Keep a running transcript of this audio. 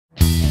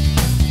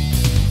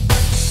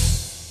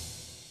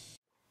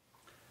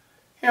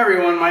Hey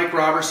everyone, Mike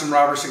Robertson,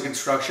 Robertson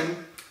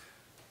Construction.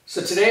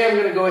 So today I'm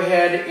going to go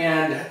ahead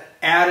and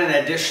add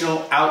an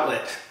additional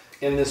outlet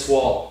in this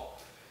wall.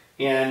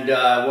 And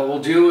what we'll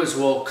do is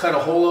we'll cut a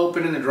hole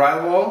open in the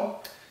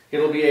drywall.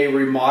 It'll be a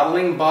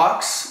remodeling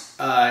box,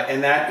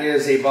 and that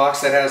is a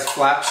box that has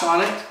flaps on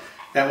it,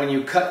 that when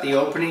you cut the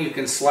opening you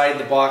can slide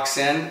the box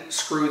in,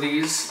 screw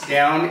these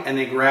down, and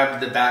they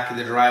grab the back of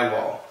the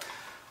drywall.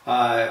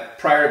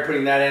 Prior to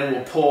putting that in,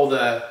 we'll pull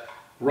the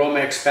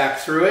Romex back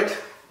through it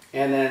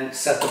and then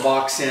set the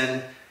box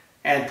in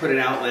and put an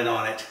outlet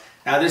on it.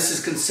 Now this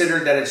is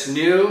considered that it's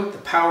new. The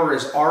power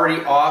is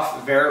already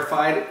off,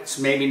 verified. It's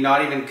maybe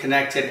not even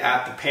connected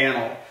at the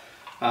panel.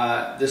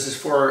 This is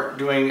for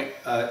doing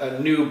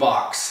a new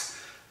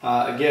box.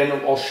 Again,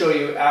 I'll show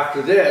you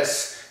after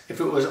this,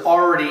 if it was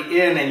already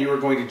in and you were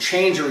going to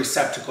change a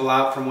receptacle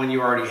out from one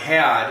you already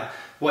had,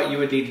 what you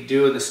would need to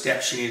do and the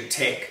steps you need to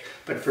take.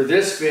 But for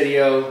this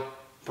video,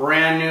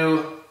 brand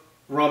new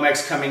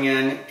Romex coming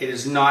in. It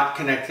is not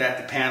connected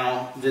at the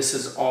panel. This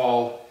is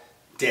all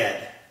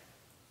dead.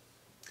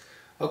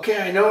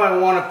 Okay, I know I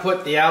want to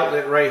put the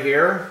outlet right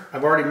here.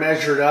 I've already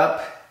measured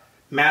up,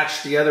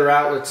 matched the other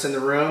outlets in the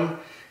room,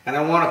 and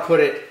I want to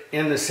put it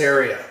in this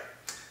area.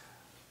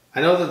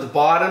 I know that the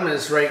bottom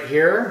is right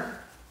here.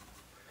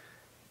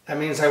 That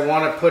means I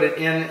want to put it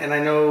in, and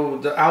I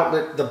know the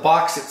outlet, the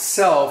box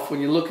itself,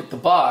 when you look at the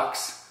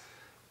box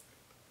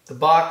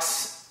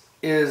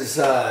is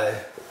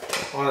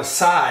on a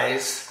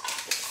size,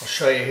 I'll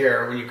show you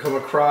here, when you come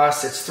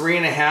across, it's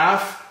 3.5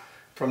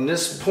 from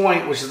this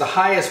point, which is the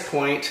highest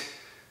point,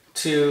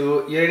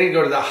 to, you need to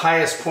go to the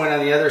highest point on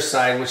the other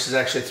side, which is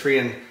actually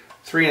 3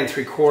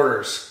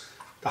 3/4.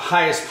 The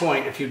highest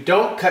point. If you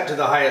don't cut to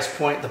the highest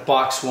point, the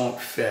box won't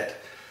fit.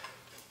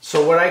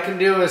 So what I can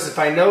do is, if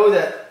I know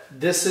that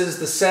this is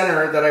the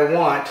center that I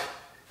want,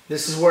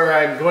 this is where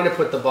I'm going to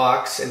put the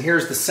box, and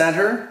here's the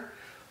center,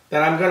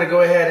 then I'm going to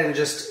go ahead and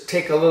just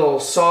take a little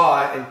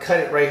saw and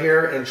cut it right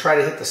here and try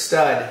to hit the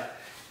stud,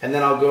 and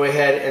then I'll go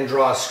ahead and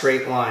draw a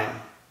straight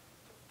line.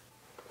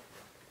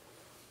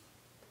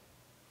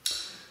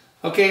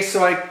 Okay,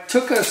 so I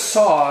took a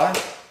saw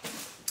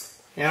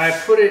and I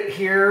put it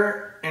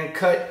here and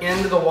cut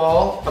into the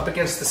wall up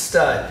against the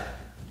stud.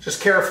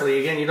 Just carefully,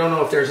 again, you don't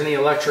know if there's any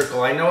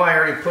electrical. I know I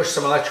already pushed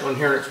some electrical in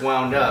here and it's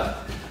wound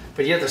up,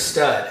 but you get the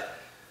stud.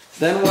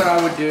 Then what I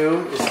would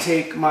do is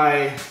take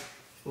my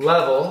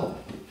level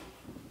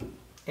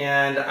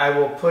and I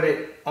will put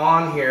it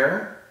on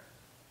here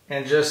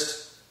and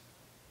just,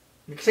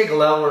 you can take a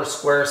level or a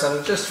square or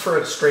something just for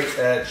a straight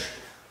edge.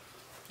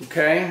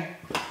 Okay?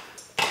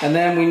 And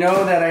then we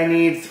know that I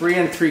need 3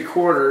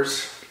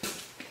 3/4,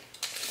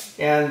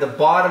 and the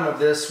bottom of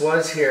this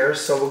was here,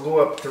 so we'll go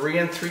up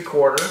 3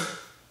 3/4.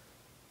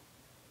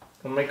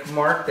 We'll make a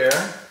mark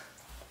there.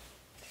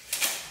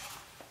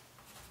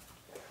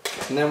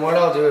 And then what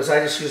I'll do is I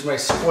just use my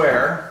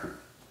square.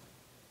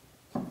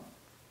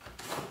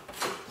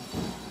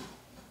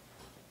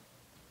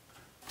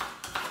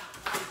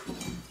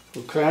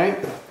 Okay,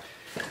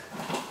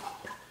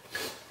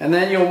 and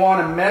then you'll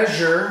want to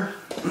measure.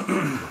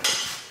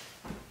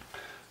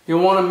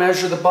 You'll want to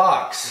measure the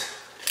box.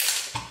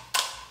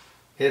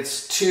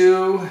 It's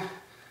 2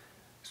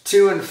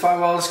 and 5.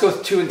 Well, let's go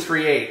with 2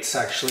 3/8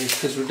 actually,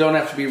 because we don't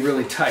have to be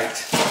really tight.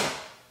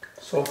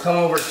 So we'll come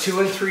over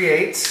 2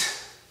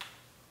 3/8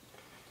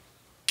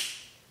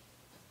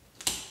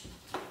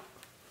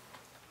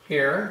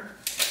 here,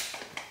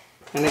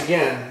 and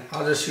again,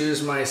 I'll just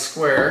use my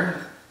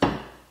square.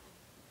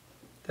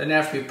 Doesn't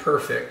have to be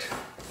perfect.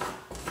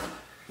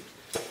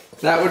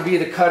 That would be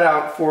the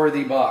cutout for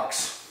the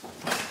box.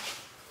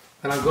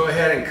 And I'll go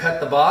ahead and cut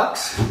the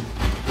box.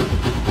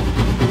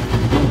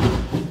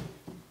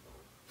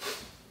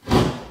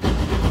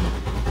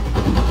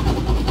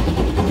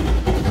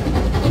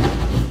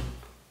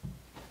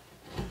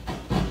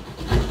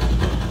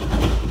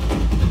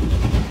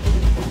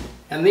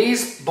 And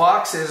these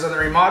boxes, and the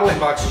remodeling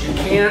boxes, you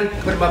can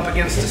put them up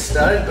against a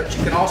stud, but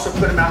you can also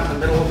put them out in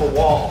the middle of a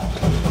wall.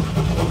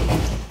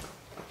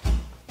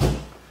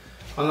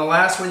 On the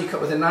last one, you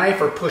cut with a knife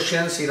or push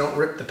in so you don't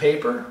rip the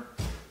paper.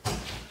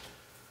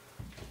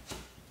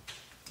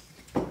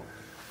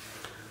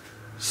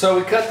 So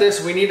we cut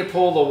this, we need to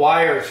pull the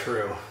wire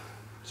through.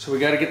 So we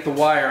got to get the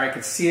wire, I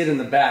can see it in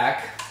the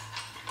back.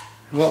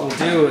 And what we'll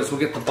do is we'll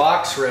get the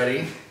box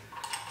ready.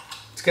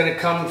 It's going to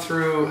come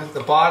through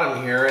the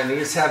bottom here, and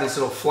these have these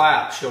little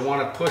flaps. You'll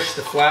want to push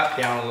the flap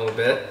down a little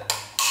bit,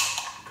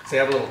 because they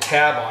have a little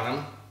tab on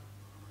them.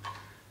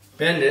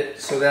 Bend it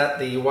so that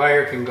the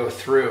wire can go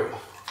through.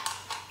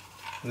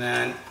 And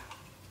then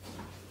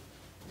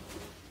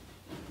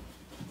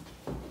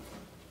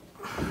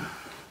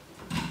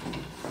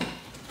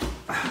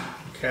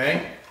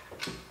okay,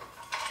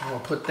 and we'll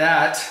put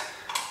that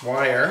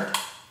wire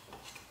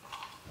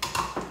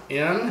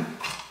in. And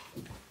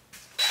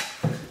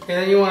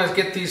then you want to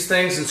get these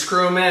things and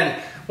screw them in.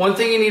 One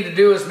thing you need to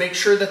do is make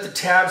sure that the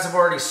tabs have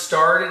already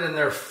started and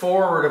they're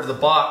forward of the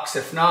box.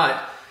 If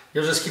not,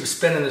 you'll just keep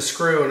spinning the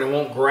screw and it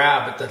won't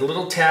grab. But the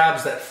little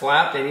tabs that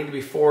flap, they need to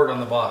be forward on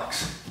the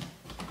box.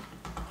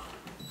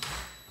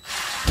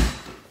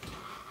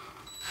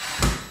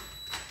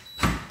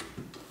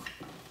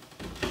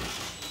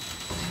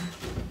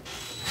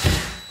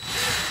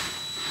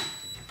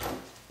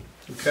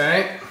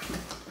 Okay.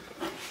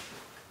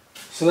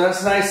 So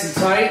that's nice and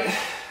tight.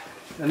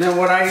 And then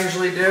what I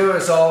usually do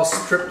is I'll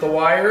strip the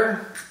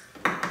wire.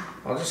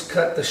 I'll just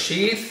cut the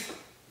sheath.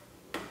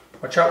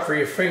 Watch out for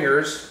your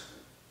fingers.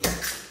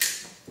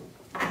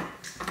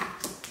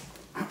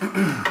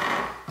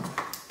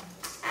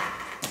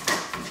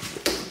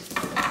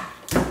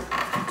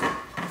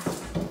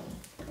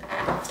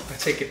 I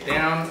take it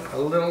down a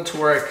little to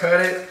where I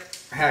cut it,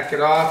 hack it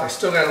off. I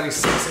still got at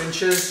least 6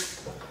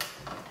 inches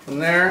from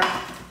there.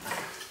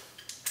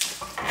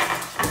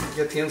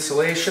 Get the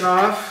insulation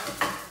off.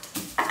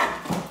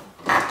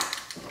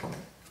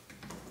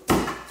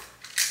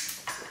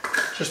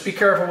 Just be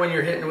careful when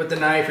you're hitting with the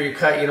knife or you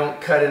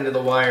don't cut into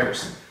the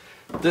wires.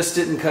 This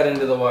didn't cut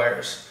into the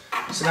wires.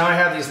 So now I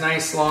have these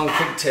nice long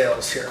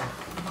pigtails here.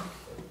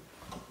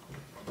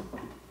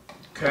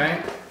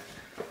 Okay.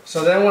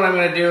 So then what I'm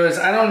going to do is,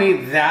 I don't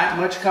need that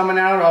much coming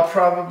out. I'll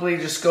probably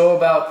just go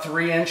about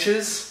 3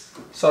 inches.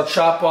 So I'll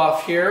chop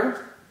off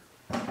here.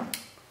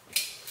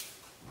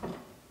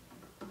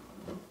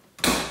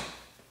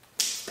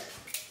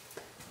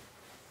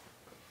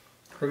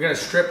 We're going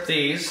to strip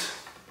these.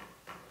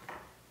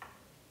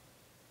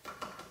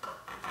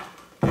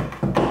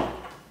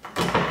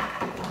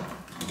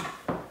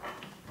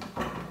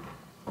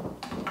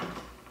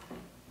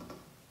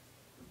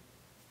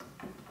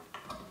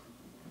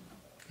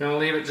 I'm going to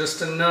leave it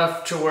just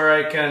enough to where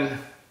I can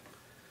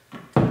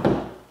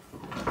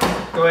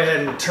go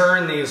ahead and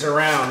turn these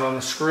around on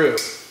the screw.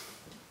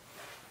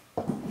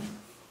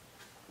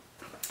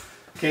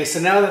 Okay, so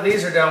now that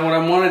these are done, what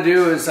I want to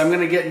do is I'm going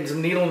to get into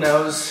needle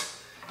nose.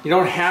 You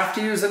don't have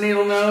to use a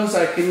needle nose.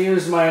 I can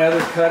use my other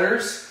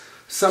cutters.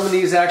 Some of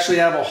these actually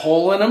have a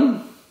hole in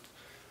them.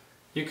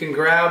 You can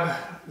grab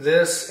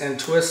this and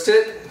twist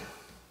it.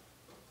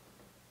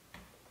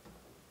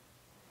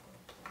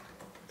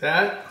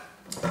 That.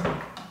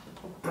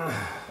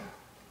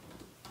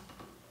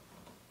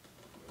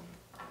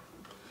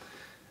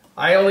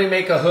 I only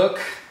make a hook.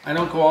 I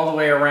don't go all the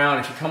way around.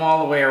 If you come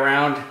all the way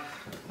around,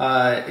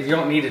 you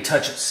don't need to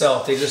touch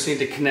itself. They just need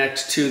to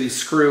connect to the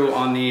screw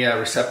on the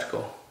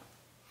receptacle.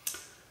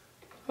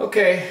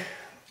 Okay,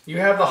 you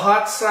have the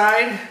hot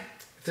side.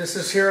 This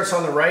is here, it's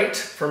on the right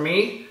for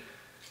me,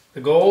 the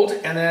gold,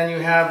 and then you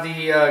have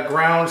the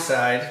ground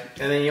side,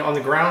 and then on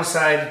the ground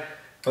side,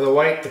 or the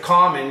white, the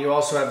common, you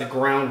also have the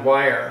ground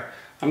wire.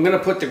 I'm going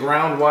to put the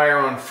ground wire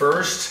on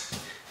first,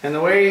 and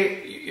the way,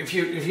 if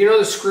you know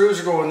the screws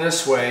are going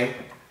this way,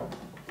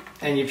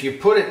 and if you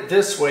put it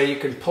this way, you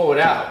can pull it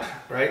out,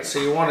 right? So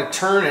you want to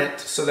turn it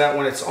so that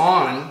when it's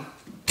on,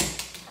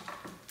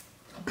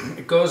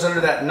 it goes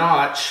under that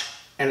notch,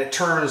 and it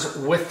turns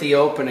with the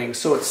opening,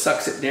 so it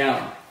sucks it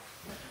down.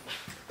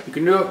 You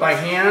can do it by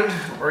hand,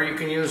 or you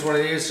can use one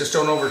of these, just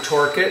don't over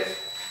torque it.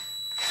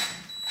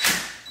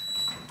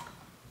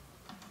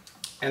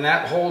 And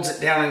that holds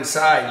it down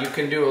inside. You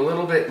can do a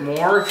little bit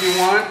more if you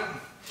want,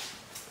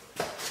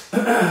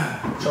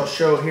 which I'll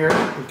show here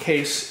in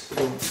case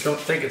you don't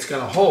think it's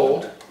going to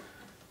hold.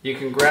 You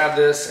can grab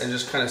this and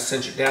just kind of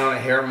cinch it down a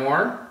hair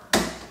more,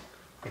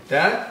 like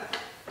that.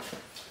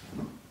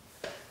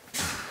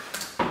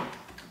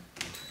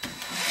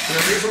 And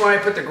the reason why I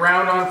put the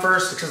ground on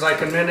first is because I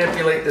can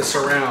manipulate this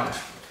around.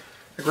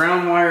 The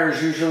ground wire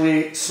is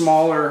usually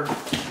smaller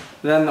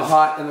than the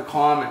hot and the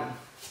common.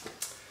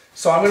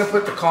 So I'm going to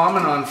put the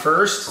common on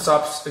first.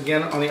 It's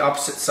again on the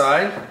opposite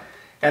side.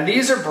 And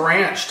these are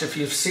branched. If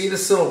you see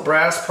this little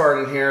brass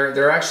part in here,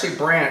 they're actually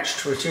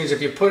branched, which means if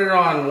you put it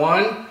on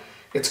one,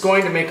 it's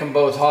going to make them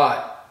both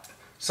hot.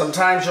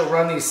 Sometimes you'll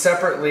run these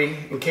separately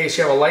in case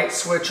you have a light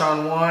switch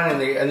on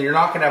one and you're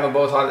not going to have them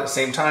both hot at the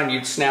same time.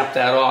 You'd snap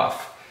that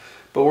off.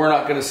 But we're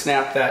not going to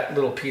snap that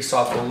little piece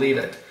off. We'll leave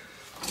it.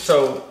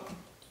 So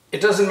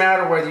it doesn't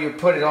matter whether you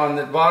put it on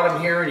the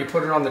bottom here and you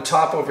put it on the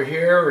top over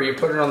here, or you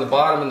put it on the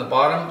bottom and the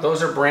bottom.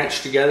 Those are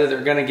branched together.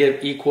 They're going to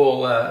give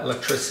equal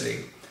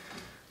electricity.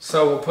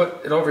 So we'll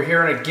put it over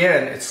here, and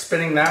again, it's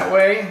spinning that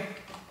way.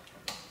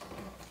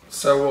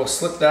 So we'll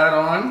slip that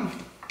on.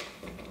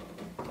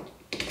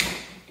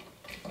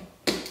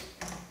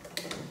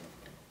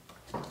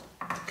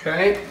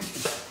 Okay,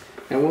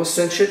 and we'll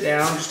cinch it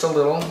down just a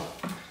little.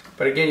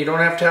 But again, you don't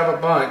have to have a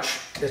bunch.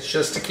 It's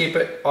just to keep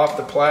it off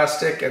the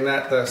plastic and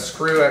that the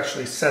screw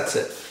actually sets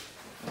it.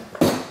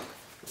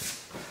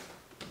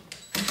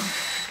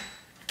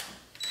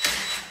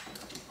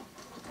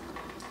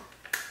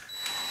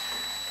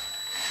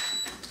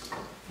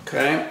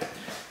 Okay.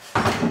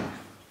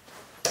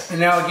 And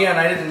now again,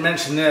 I didn't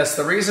mention this.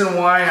 The reason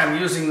why I'm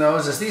using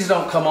those is these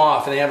don't come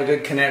off and they have a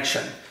good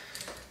connection.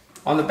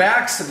 On the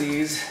backs of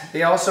these,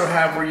 they also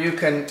have where you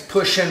can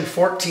push in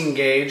 14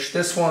 gauge.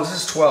 This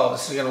is 12,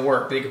 this is gonna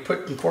work. But you can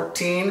put in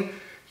 14, you can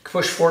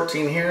push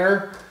 14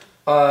 here.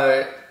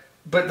 But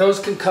those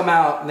can come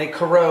out and they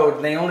corrode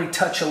and they only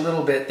touch a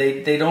little bit.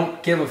 They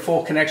don't give a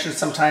full connection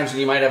sometimes and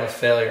you might have a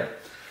failure.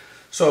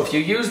 So if you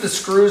use the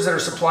screws that are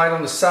supplied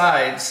on the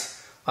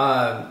sides,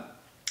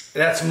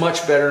 that's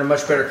much better, a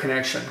much better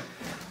connection.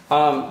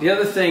 The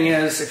other thing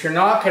is, if you're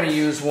not gonna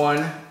use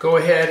one, go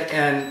ahead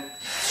and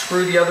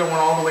screw the other one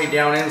all the way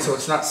down in so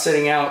it's not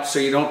sitting out, so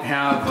you don't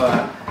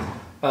have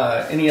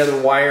any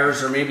other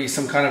wires or maybe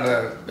some kind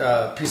of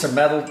a piece of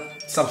metal,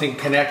 something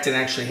connect and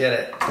actually hit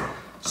it.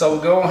 So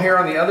we'll go here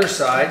on the other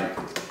side,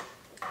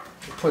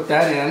 put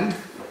that in,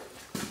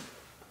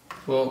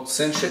 we'll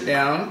cinch it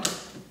down.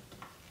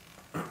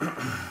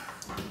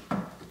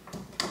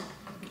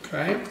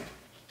 Okay.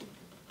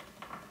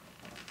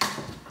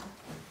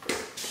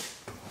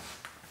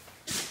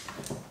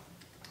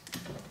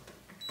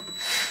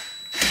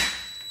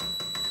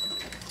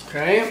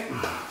 Okay.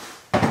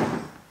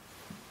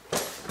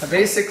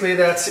 Basically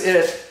that's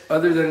it,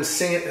 other than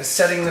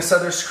setting this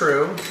other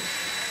screw,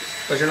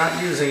 because you're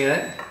not using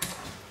it.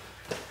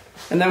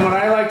 And then what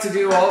I like to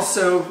do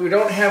also, we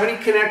don't have any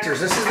connectors.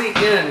 This is the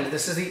end.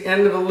 This is the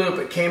end of the loop.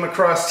 It came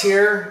across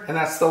here, and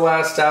that's the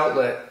last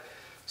outlet.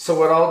 So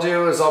what I'll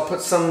do is I'll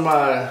put some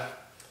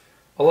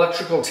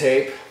electrical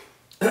tape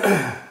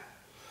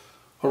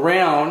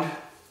around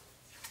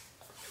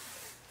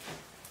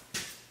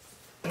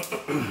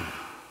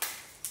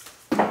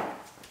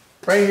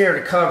right here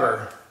to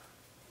cover.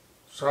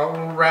 So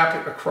I'll wrap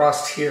it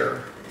across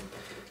here.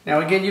 Now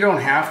again, you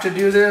don't have to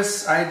do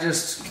this. I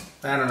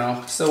don't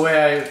know. It's the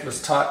way I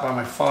was taught by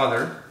my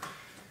father.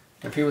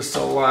 If he was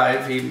still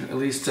alive, he'd at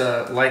least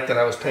like that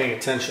I was paying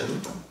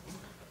attention.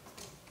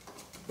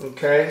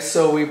 Okay,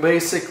 so we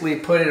basically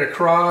put it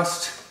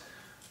across,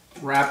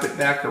 wrap it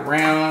back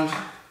around,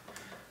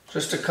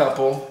 just a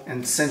couple,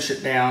 and cinch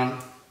it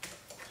down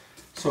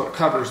so it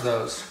covers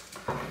those.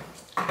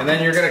 And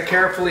then you're going to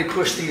carefully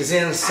push these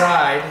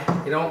inside.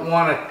 You don't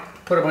want to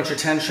put a bunch of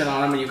tension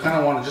on them, and you kind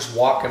of want to just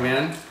walk them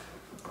in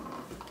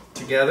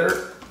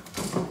together.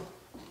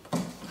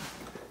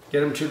 Get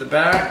them to the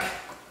back,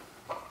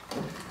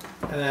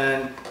 and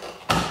then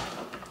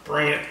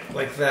bring it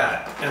like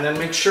that. And then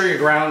make sure your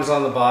ground's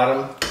on the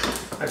bottom.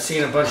 I've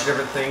seen a bunch of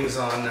different things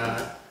on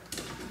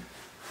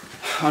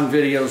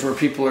videos where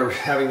people are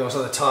having those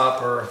on the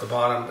top or at the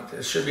bottom.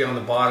 It should be on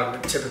the bottom,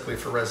 but typically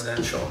for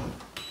residential.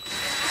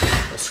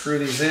 We'll screw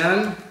these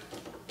in.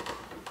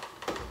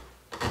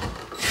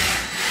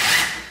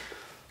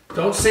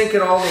 Don't sink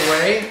it all the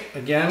way.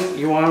 Again,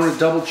 you want to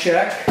double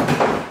check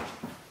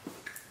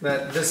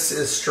that this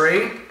is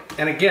straight.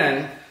 And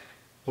again,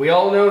 we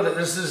all know that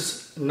this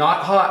is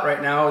not hot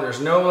right now. There's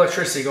no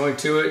electricity going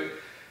to it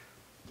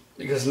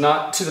because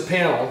not to the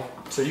panel.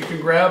 So you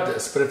can grab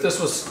this. But if this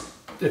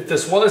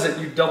wasn't,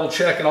 you double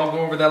check, and I'll go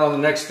over that on the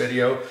next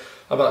video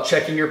about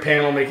checking your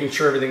panel, making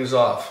sure everything's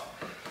off.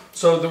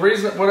 So the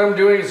reason why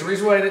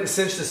I didn't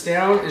cinch this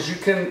down is you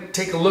can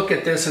take a look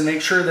at this and make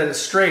sure that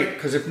it's straight,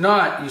 because if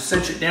not, you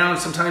cinch it down,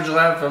 sometimes you'll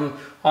have them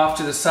off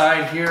to the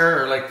side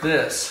here or like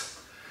this,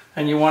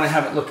 and you want to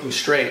have it looking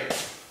straight.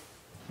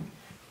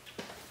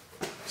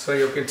 So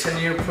you'll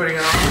continue putting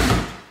it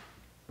on.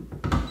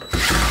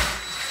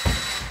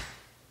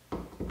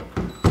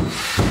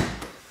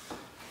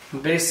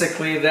 And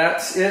basically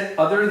that's it,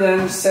 other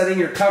than setting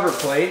your cover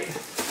plate,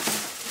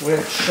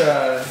 which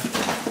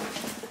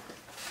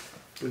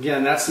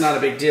again, that's not a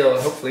big deal.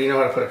 Hopefully you know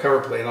how to put a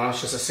cover plate on.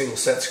 It's just a single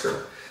set screw.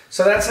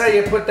 So that's how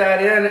you put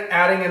that in,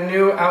 adding a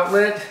new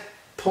outlet,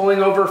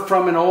 pulling over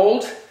from an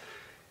old.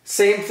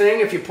 Same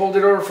thing, if you pulled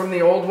it over from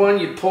the old one,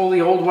 you'd pull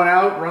the old one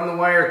out, run the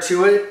wire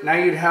to it. Now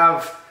you'd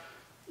have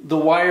the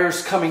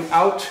wires coming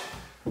out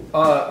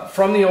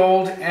from the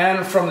old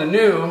and from the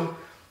new.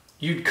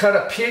 You'd cut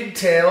a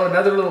pigtail,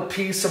 another little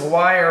piece of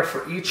wire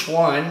for each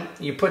one.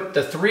 You put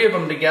the three of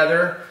them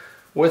together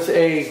with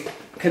a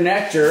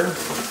connector,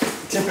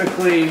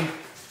 typically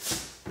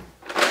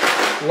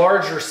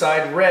larger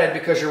side, red,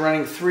 because you're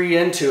running 3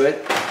 into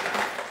it.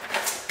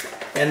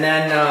 And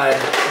then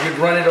you'd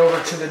run it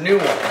over to the new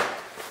one.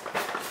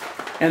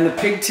 And the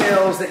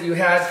pigtails that you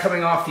had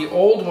coming off the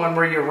old one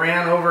where you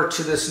ran over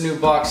to this new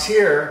box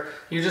here,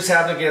 you just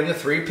have, again, the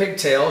 3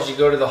 pigtails. You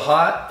go to the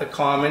hot, the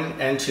common,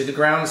 and to the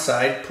ground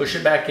side, push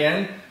it back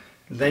in,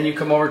 then you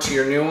come over to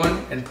your new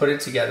one and put it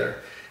together.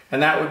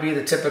 And that would be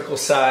the typical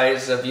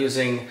size of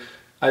using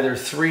either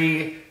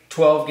 3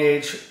 12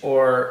 gauge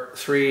or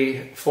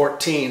 3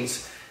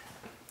 14s.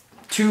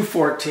 2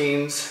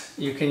 14s,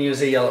 you can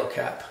use a yellow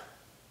cap.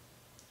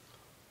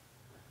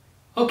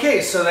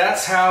 Okay, so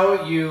that's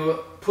how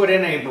you put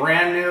in a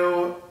brand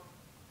new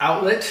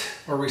outlet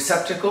or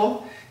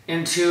receptacle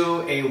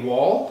into a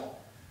wall.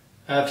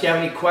 If you have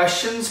any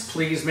questions,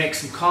 please make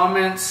some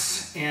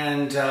comments,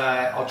 and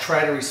I'll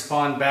try to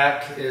respond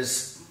back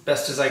as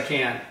best as I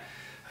can.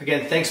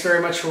 Again, thanks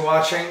very much for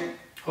watching.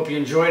 Hope you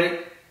enjoyed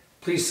it.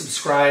 Please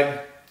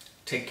subscribe.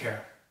 Take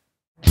care.